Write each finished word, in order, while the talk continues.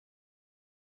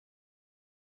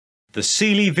The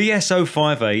Sealey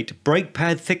VS058 brake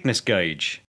pad thickness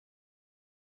gauge.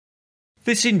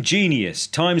 This ingenious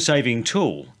time-saving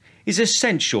tool is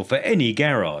essential for any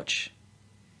garage.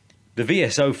 The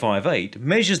VS058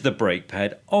 measures the brake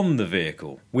pad on the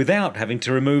vehicle without having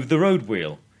to remove the road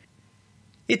wheel.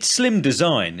 Its slim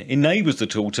design enables the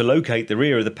tool to locate the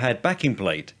rear of the pad backing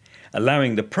plate,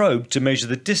 allowing the probe to measure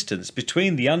the distance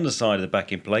between the underside of the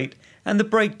backing plate and the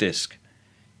brake disc.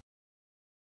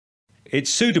 It's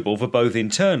suitable for both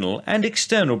internal and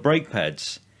external brake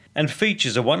pads and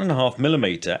features a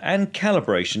 1.5mm and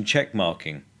calibration check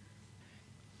marking.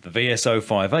 The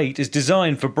VS058 is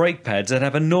designed for brake pads that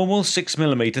have a normal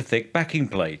 6mm thick backing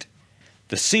plate.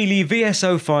 The Sealey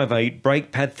VS058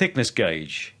 brake pad thickness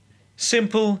gauge.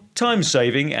 Simple,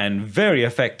 time-saving and very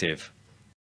effective.